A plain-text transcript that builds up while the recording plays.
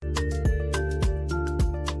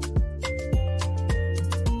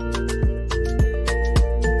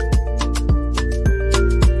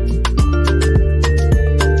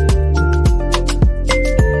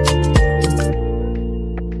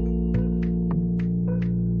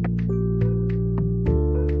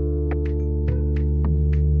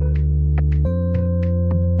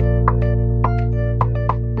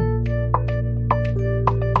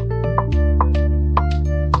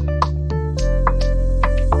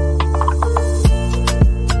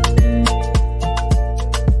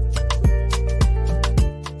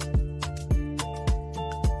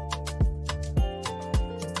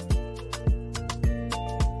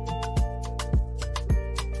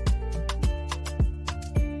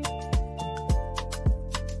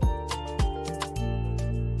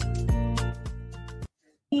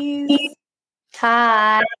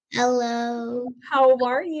Hi. Hello. How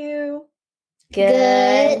are you?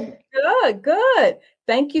 Good. Good.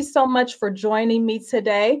 Thank you so much for joining me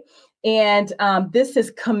today. And this is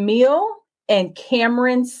Camille and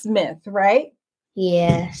Cameron Smith, right?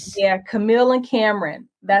 Yes. Yeah, Camille and Cameron.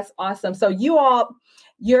 That's awesome. So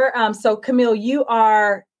so Camille, you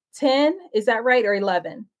are 10, is that right? Or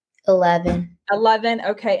 11? 11. 11.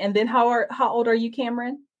 Okay. And then how old are you,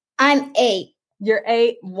 Cameron? I'm 8. You're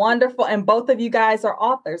 8. Wonderful. And both of you guys are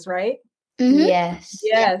authors, right? Mm-hmm. Yes.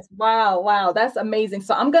 Yes. Wow. That's amazing.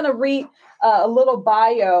 So I'm going to read a little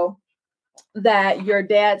bio that your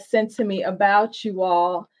dad sent to me about you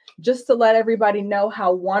all, just to let everybody know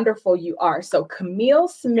how wonderful you are. So Camille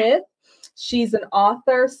Smith, she's an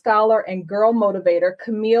author, scholar, and girl motivator.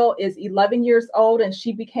 Camille is 11 years old, and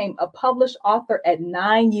she became a published author at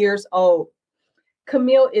 9 years old.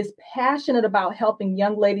 Camille is passionate about helping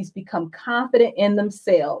young ladies become confident in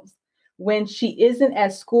themselves. When she isn't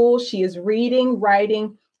at school, she is reading,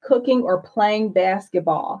 writing, cooking, or playing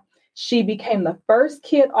basketball. She became the first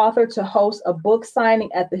kid author to host a book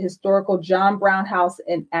signing at the historical John Brown House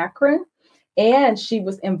in Akron, and she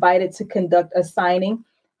was invited to conduct a signing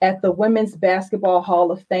at the Women's Basketball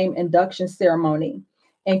Hall of Fame induction ceremony.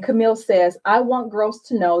 And Camille says, I want girls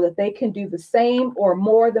to know that they can do the same or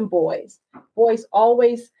more than boys. Boys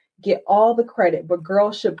always get all the credit, but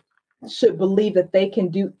girls should believe that they can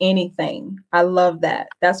do anything. I love that.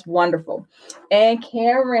 That's wonderful. And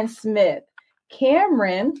Cameron Smith.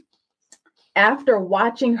 Cameron, after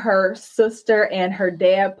watching her sister and her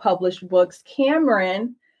dad publish books,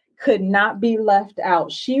 Cameron could not be left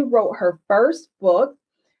out. She wrote her first book,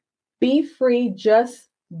 Be Free, Just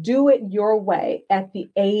Do It Your Way, at the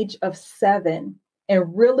age of 7,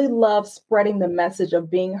 and really loves spreading the message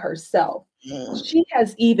of being herself. She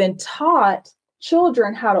has even taught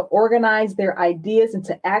children how to organize their ideas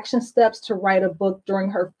into action steps to write a book during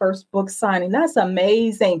her first book signing. That's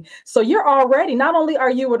amazing. So you're already, not only are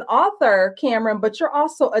you an author, Cameron, but you're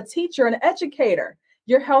also a teacher and educator.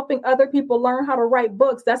 You're helping other people learn how to write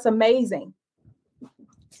books. That's amazing.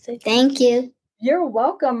 Thank you. You're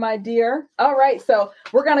welcome, my dear. All right. So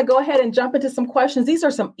we're going to go ahead and jump into some questions. These are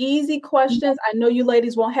some easy questions. I know you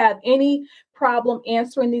ladies won't have any problem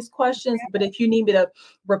answering these questions, but if you need me to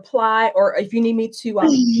reply or if you need me to say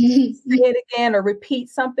it again or repeat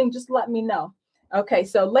something, just let me know. Okay.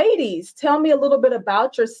 So ladies, tell me a little bit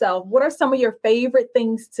about yourself. What are some of your favorite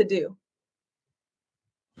things to do?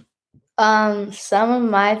 Some of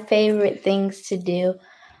my favorite things to do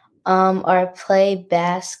are play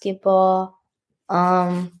basketball.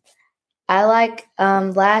 I like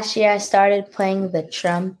last year I started playing the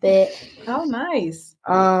trumpet. Oh, nice.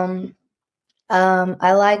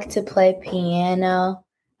 I like to play piano.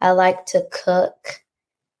 I like to cook,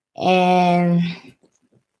 and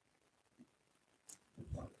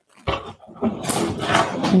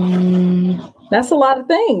that's a lot of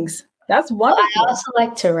things. That's wonderful. I also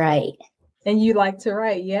like to write. And you like to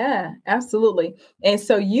write. Yeah, absolutely. And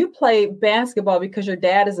so you play basketball because your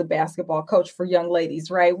dad is a basketball coach for young ladies,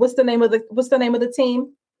 right? What's the name of the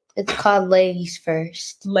team? It's called Ladies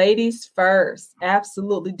First. Ladies First.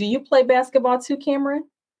 Absolutely. Do you play basketball too, Cameron?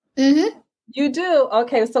 Mm-hmm. You do?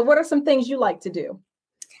 Okay. So what are some things you like to do?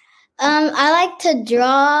 I like to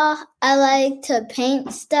draw. I like to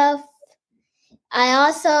paint stuff. I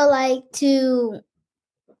also like to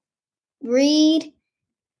read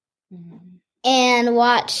and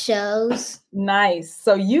watch shows. Nice.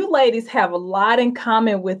 So you ladies have a lot in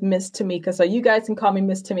common with Miss Tamika. So you guys can call me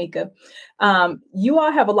Miss Tamika. You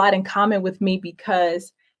all have a lot in common with me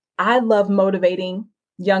because I love motivating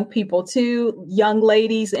young people too, young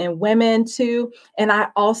ladies and women too. And I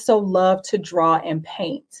also love to draw and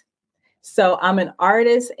paint. So I'm an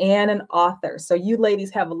artist and an author. So you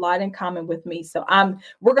ladies have a lot in common with me. So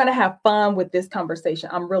we're going to have fun with this conversation.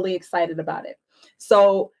 I'm really excited about it.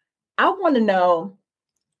 So I want to know,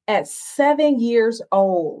 at 7 years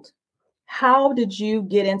old, how did you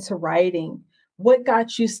get into writing? What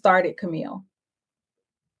got you started, Camille?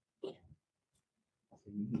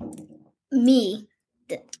 Me.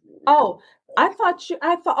 Oh,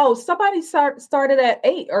 somebody started at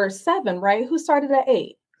 8 or 7, right? Who started at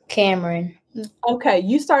 8? Cameron. Okay,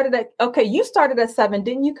 you started at 7,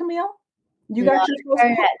 didn't you, Camille? You got your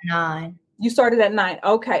started at 9. You started at 9.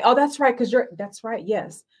 Okay. Oh, that's right. That's right.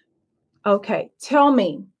 Yes. Okay. Tell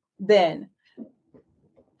me then,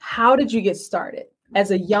 how did you get started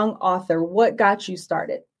as a young author? What got you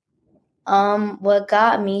started? What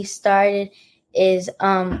got me started is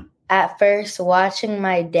at first watching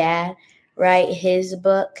my dad write his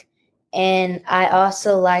book, and I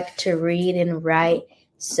also like to read and write.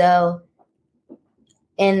 So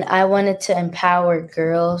and I wanted to empower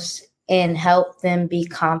girls and help them be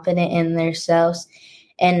confident in themselves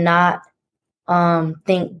and not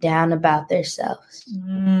think down about themselves.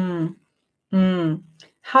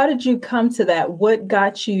 How did you come to that? What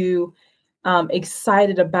got you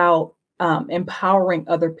excited about empowering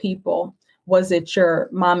other people? Was it your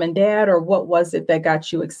mom and dad, or what was it that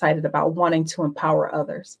got you excited about wanting to empower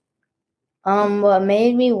others? What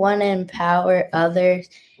made me want to empower others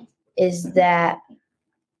is that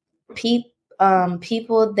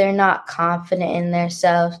people, they're not confident in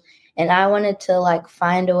themselves, and I wanted to like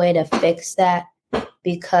find a way to fix that,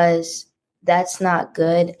 because that's not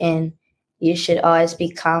good, and you should always be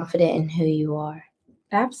confident in who you are.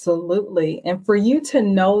 Absolutely. And for you to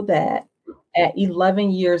know that at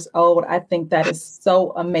 11 years old, I think that is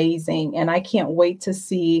so amazing. And I can't wait to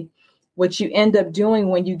see what you end up doing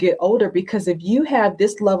when you get older, because if you have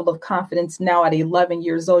this level of confidence now at 11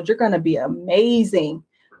 years old, you're going to be amazing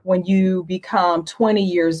when you become 20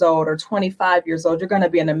 years old or 25 years old. You're going to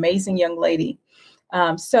be an amazing young lady.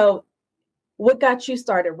 So what got you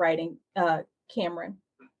started writing, Cameron?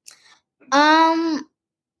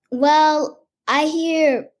 Well, I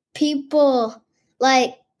hear people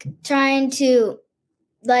like trying to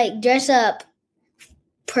like dress up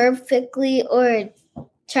perfectly or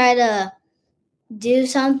try to do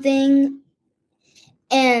something,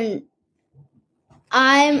 and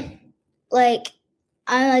I'm like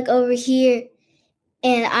over here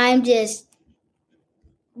and I'm just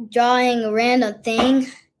drawing a random thing.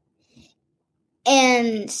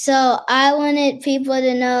 And so I wanted people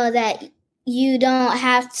to know that you don't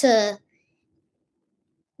have to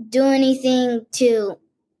do anything to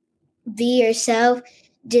be yourself.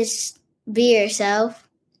 Just be yourself.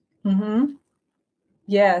 Mm-hmm.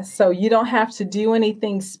 Yeah. So you don't have to do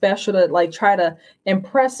anything special to like try to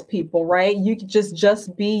impress people, right? You can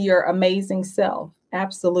just be your amazing self.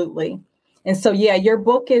 Absolutely. And so, yeah, your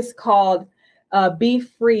book is called Be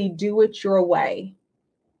Free, Do It Your Way.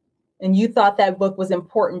 And you thought that book was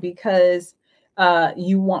important because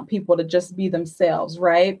you want people to just be themselves,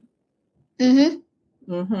 right?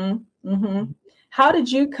 Mm-hmm. Mm-hmm. Mm-hmm. How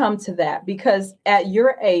did you come to that? Because at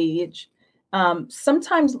your age,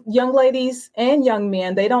 sometimes young ladies and young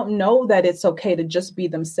men, they don't know that it's okay to just be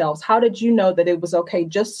themselves. How did you know that it was okay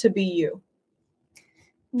just to be you?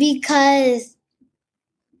 Because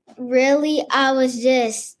really, I was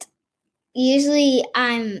just usually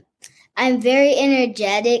I'm very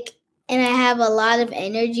energetic and I have a lot of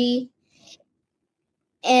energy.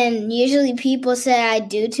 And usually people say I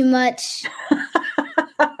do too much,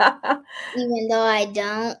 even though I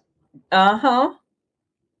don't. Uh-huh.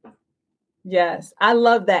 Yes, I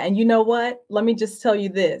love that. And you know what? Let me just tell you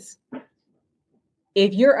this.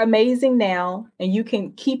 If you're amazing now and you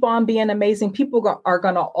can keep on being amazing, people are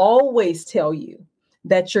going to always tell you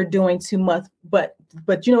that you're doing too much. But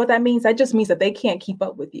you know what that means? That just means that they can't keep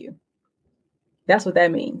up with you. That's what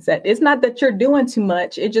that means. That it's not that you're doing too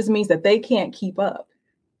much. It just means that they can't keep up.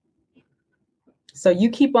 So you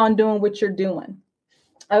keep on doing what you're doing.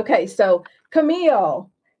 Okay, so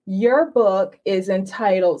Camille, your book is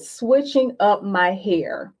entitled Switching Up My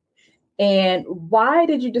Hair. And why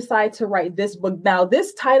did you decide to write this book? Now,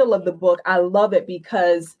 this title of the book, I love it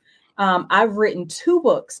because I've written 2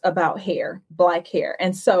 books about hair, black hair.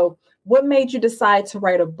 And so what made you decide to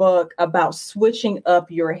write a book about switching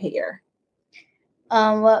up your hair?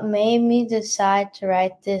 What made me decide to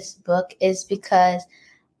write this book is because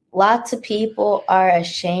lots of people are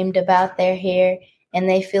ashamed about their hair and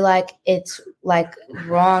they feel like it's like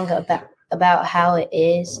wrong about how it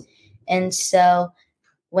is. And so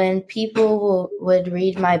when people would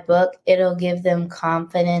read my book, it'll give them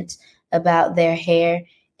confidence about their hair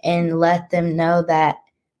and let them know that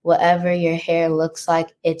whatever your hair looks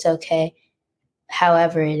like, it's okay,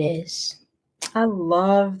 however it is. I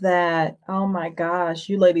love that. Oh my gosh,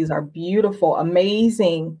 you ladies are beautiful,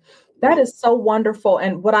 amazing. That is so wonderful.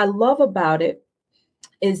 And what I love about it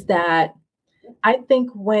is that I think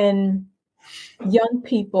when young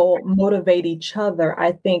people motivate each other,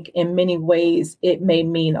 I think in many ways it may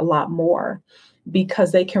mean a lot more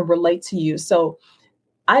because they can relate to you. So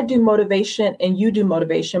I do motivation and you do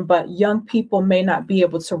motivation, but young people may not be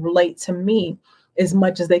able to relate to me as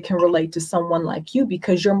much as they can relate to someone like you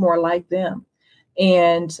because you're more like them.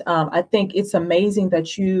 And I think it's amazing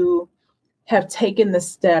that you have taken the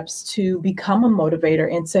steps to become a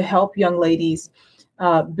motivator and to help young ladies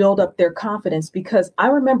build up their confidence. Because I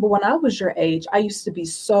remember when I was your age, I used to be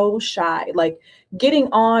so shy, like getting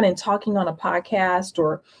on and talking on a podcast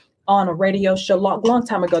or on a radio show. Long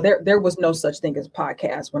time ago, there was no such thing as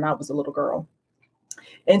podcast when I was a little girl.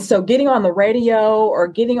 And so getting on the radio or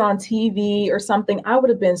getting on TV or something, I would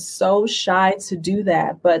have been so shy to do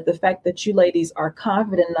that. But the fact that you ladies are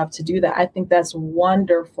confident enough to do that, I think that's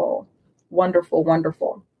wonderful, wonderful,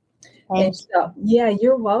 wonderful. And so, yeah,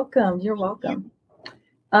 you're welcome. You're welcome.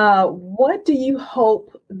 What do you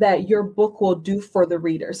hope that your book will do for the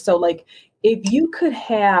readers? So like, if you could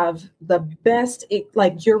have the best,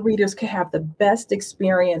 like your readers could have the best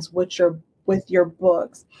experience with your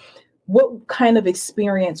books, what kind of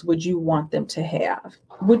experience would you want them to have?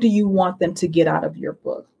 What do you want them to get out of your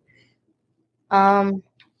book? I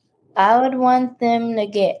would want them to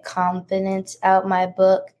get confidence out my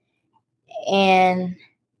book and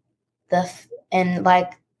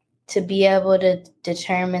like to be able to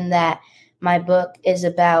determine that my book is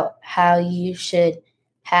about how you should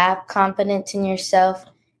have confidence in yourself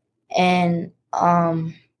and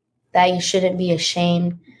that you shouldn't be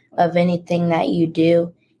ashamed of anything that you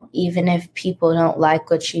do, even if people don't like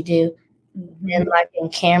what you do. Mm-hmm. And like in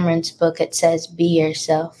Cameron's book, it says, be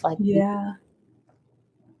yourself. Like, yeah.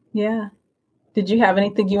 Yeah. Did you have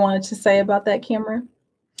anything you wanted to say about that, Cameron?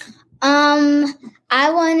 I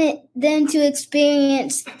wanted them to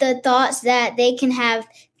experience the thoughts that they can have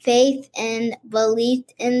faith and belief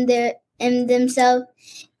in themselves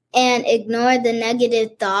and ignore the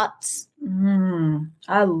negative thoughts.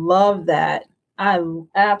 I love that. I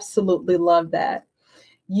absolutely love that.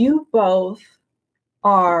 You both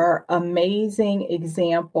are amazing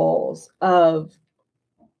examples of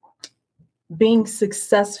being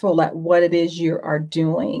successful at what it is you are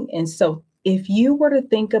doing. And so if you were to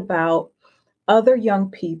think about other young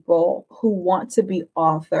people who want to be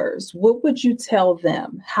authors, what would you tell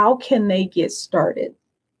them? How can they get started?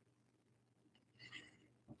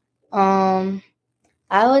 I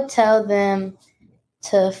would tell them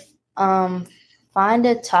to find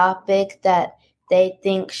a topic that they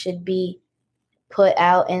think should be put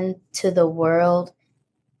out into the world,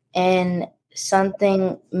 and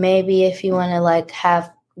something, maybe if you want to like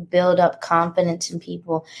build up confidence in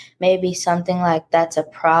people, maybe something like that's a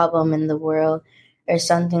problem in the world or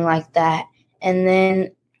something like that. And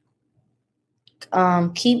then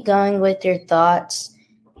keep going with your thoughts,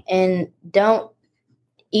 and don't,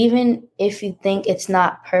 even if you think it's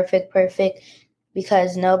not perfect,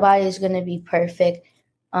 because nobody's going to be perfect,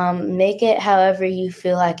 make it however you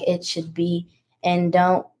feel like it should be. And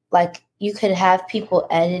don't, like, you could have people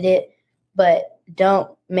edit it, but don't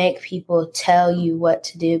make people tell you what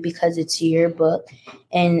to do, because it's your book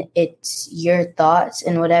and it's your thoughts,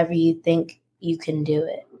 and whatever you think, you can do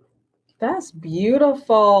it. That's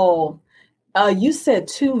beautiful. You said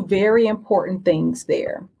two very important things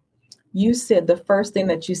there. You said the first thing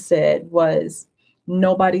that you said was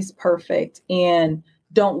nobody's perfect, and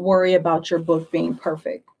don't worry about your book being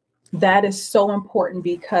perfect. That is so important,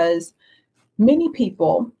 because many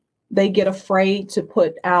people, they get afraid to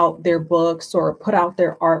put out their books or put out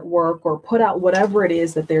their artwork or put out whatever it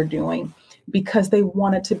is that they're doing because they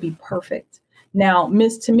want it to be perfect. Now,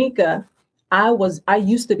 Miss Tamika, I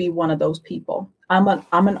used to be one of those people. I'm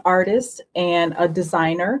an artist and a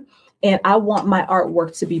designer, and I want my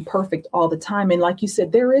artwork to be perfect all the time. And like you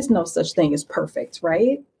said, there is no such thing as perfect,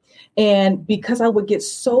 right? And because I would get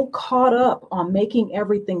so caught up on making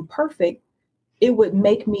everything perfect, it would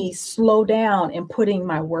make me slow down in putting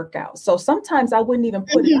my work out. So sometimes I wouldn't even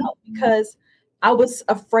put it out because I was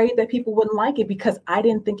afraid that people wouldn't like it because I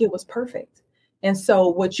didn't think it was perfect. And so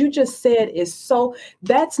what you just said is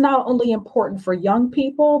that's not only important for young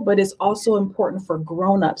people, but it's also important for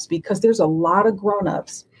grownups, because there's a lot of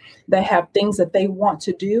grownups that have things that they want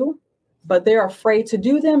to do, but they're afraid to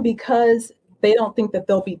do them because they don't think that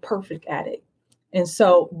they'll be perfect at it. And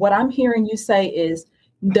so what I'm hearing you say is,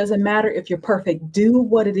 doesn't matter if you're perfect, do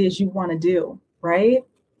what it is you want to do, right?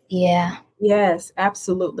 Yeah. Yes,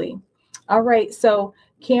 absolutely. All right. So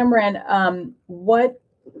Cameron, what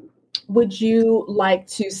would you like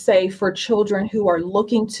to say for children who are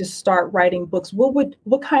looking to start writing books?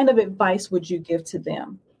 What kind of advice would you give to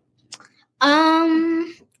them?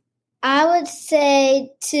 I would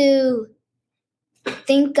say to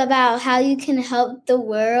think about how you can help the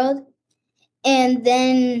world, and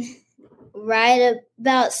then write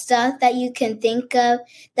about stuff that you can think of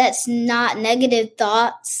that's not negative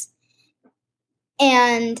thoughts.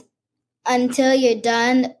 And until you're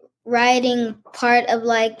done writing part of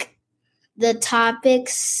like the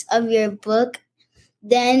topics of your book,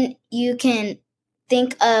 then you can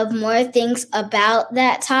think of more things about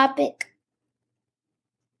that topic.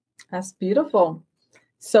 That's beautiful.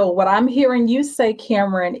 So what I'm hearing you say,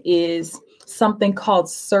 Cameron, is something called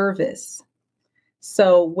service.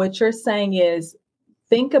 So what you're saying is,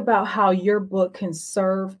 think about how your book can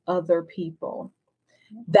serve other people.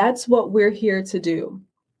 That's what we're here to do.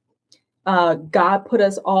 God put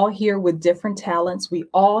us all here with different talents. We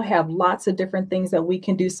all have lots of different things that we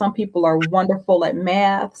can do. Some people are wonderful at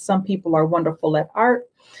math. Some people are wonderful at art.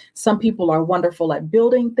 Some people are wonderful at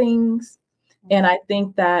building things. And I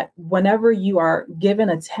think that whenever you are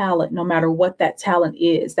given a talent, no matter what that talent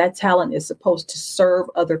is supposed to serve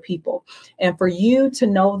other people. And for you to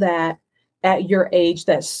know that at your age,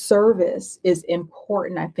 that service is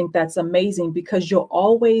important. I think that's amazing, because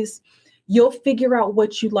you'll figure out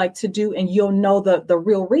what you like to do, and you'll know the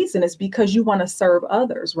real reason is because you want to serve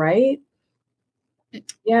others, right?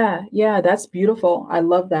 Yeah, that's beautiful. I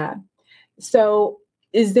love that. So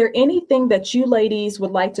is there anything that you ladies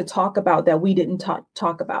would like to talk about that we didn't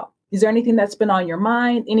talk about? Is there anything that's been on your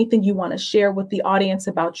mind? Anything you want to share with the audience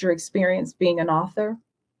about your experience being an author?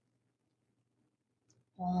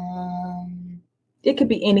 It could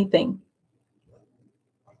be anything.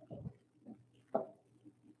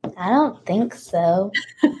 I don't think so.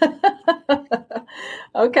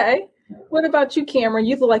 Okay. What about you, Cameron?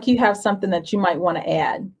 You look like you have something that you might want to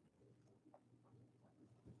add.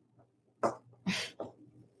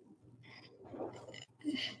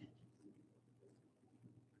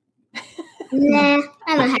 Nah,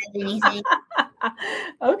 I don't have anything.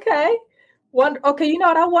 Okay. Okay, you know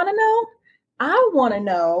what I want to know? I want to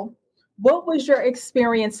know, what was your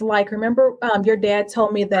experience like? Remember, your dad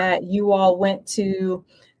told me that you all went to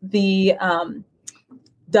the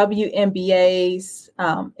WNBA's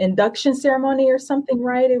induction ceremony or something,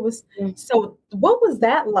 right? It was. So what was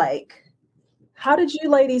that like? How did you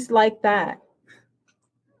ladies like that?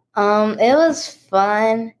 It was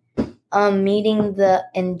fun meeting the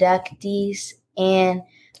inductees, and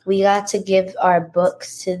we got to give our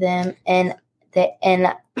books to them, and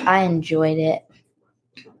I enjoyed it.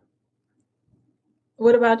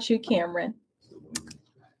 What about you, Cameron?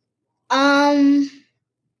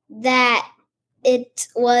 That it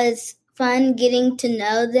was fun getting to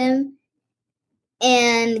know them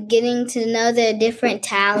and getting to know their different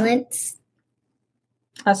talents.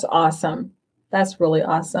 That's awesome. That's really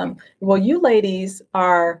awesome. Well, you ladies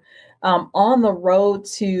are on the road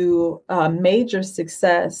to major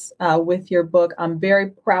success with your book. I'm very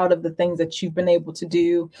proud of the things that you've been able to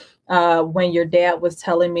do. When your dad was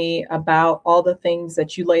telling me about all the things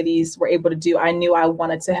that you ladies were able to do, I knew I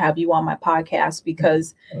wanted to have you on my podcast,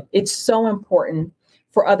 because it's so important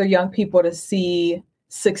for other young people to see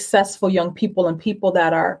successful young people and people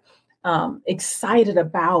that are excited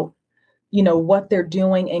about, what they're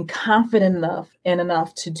doing, and confident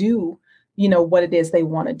enough to do, what it is they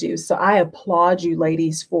want to do. So I applaud you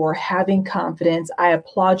ladies for having confidence. I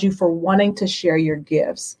applaud you for wanting to share your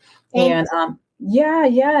gifts.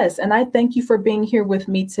 Yes. And I thank you for being here with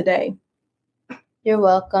me today. You're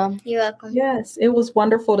welcome. You're welcome. Yes, it was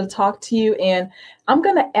wonderful to talk to you. And I'm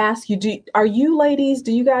going to ask you, do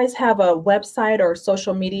you guys have a website or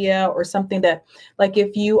social media or something that, like,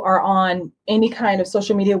 if you are on any kind of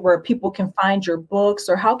social media where people can find your books,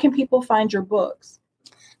 or how can people find your books?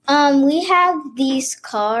 We have these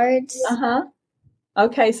cards.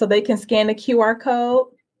 Okay, so they can scan the QR code?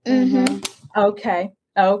 Mm-hmm. Okay,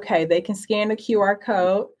 they can scan the QR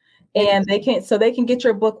code. And they can get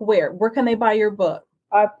your book where? Where can they buy your book?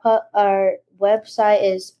 Our website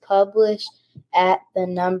is published at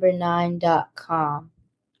the9.com.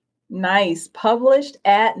 Nice. Published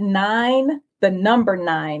at 9.com.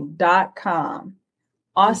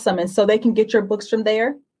 Awesome. And so they can get your books from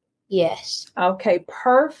there? Yes. Okay,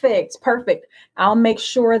 perfect. I'll make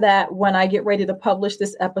sure that when I get ready to publish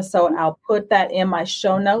this episode, I'll put that in my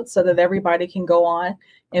show notes so that everybody can go on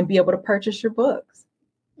and be able to purchase your books.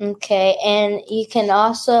 Okay, and you can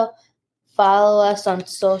also follow us on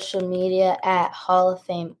social media at Hall of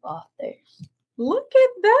Fame Authors. Look at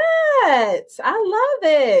that. I love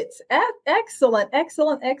it. Excellent.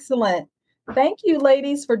 Thank you,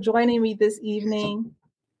 ladies, for joining me this evening.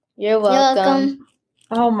 You're welcome.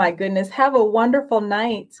 Oh, my goodness. Have a wonderful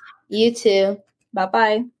night. You too.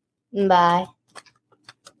 Bye-bye. Bye.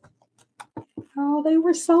 Oh, they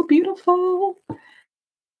were so beautiful.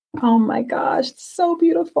 Oh, my gosh. So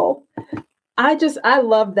beautiful. I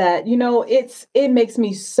love that. It makes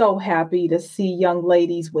me so happy to see young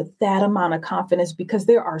ladies with that amount of confidence, because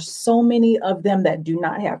there are so many of them that do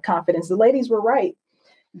not have confidence. The ladies were right.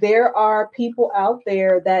 There are people out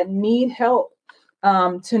there that need help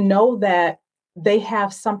to know that they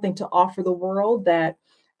have something to offer the world, that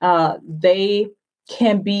they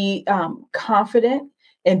can be confident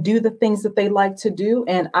and do the things that they like to do.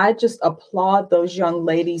 And I just applaud those young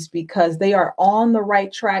ladies, because they are on the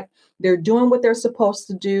right track. They're doing what they're supposed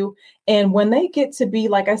to do. And when they get to be,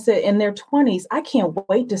 like I said, in their 20s, I can't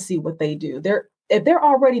wait to see what they do. if they're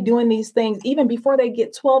already doing these things, even before they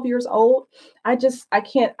get 12 years old, I just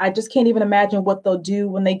can't even imagine what they'll do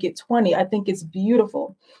when they get 20. I think it's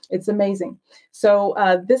beautiful. It's amazing. So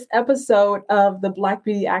this episode of the Black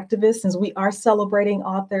Beauty Activist, since we are celebrating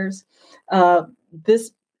authors,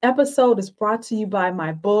 this episode is brought to you by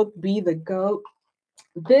my book, Be the GOAT.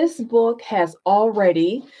 This book has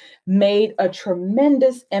already made a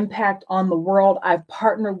tremendous impact on the world. I've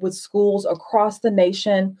partnered with schools across the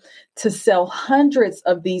nation to sell hundreds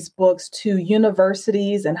of these books to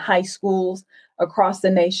universities and high schools across the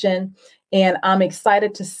nation. And I'm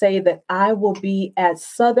excited to say that I will be at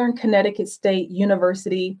Southern Connecticut State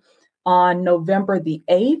University on November the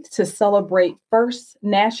 8th to celebrate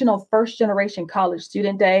National First Generation College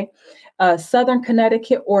Student Day. Southern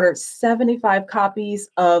Connecticut ordered 75 copies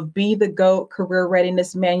of Be the GOAT Career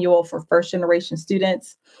Readiness Manual for First Generation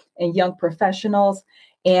students and young professionals.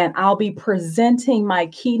 And I'll be presenting my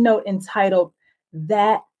keynote entitled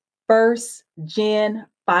That First Gen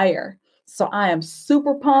Fire. So I am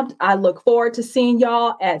super pumped. I look forward to seeing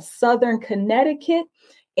y'all at Southern Connecticut.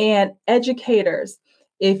 And educators,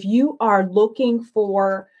 if you are looking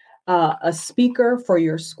for a speaker for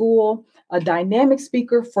your school, a dynamic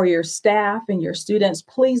speaker for your staff and your students,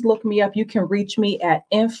 please look me up. You can reach me at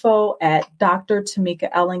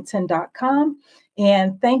info@drtamikaellington.com.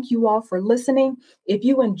 And thank you all for listening. If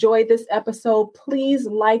you enjoyed this episode, please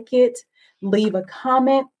like it, leave a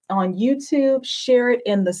comment on YouTube, share it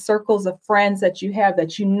in the circles of friends that you have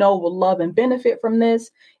that you know will love and benefit from this.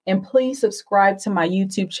 And please subscribe to my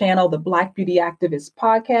YouTube channel, the Black Beauty Activist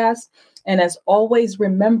Podcast. And as always,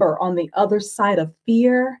 remember, on the other side of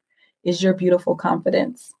fear is your beautiful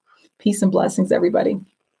confidence. Peace and blessings, everybody.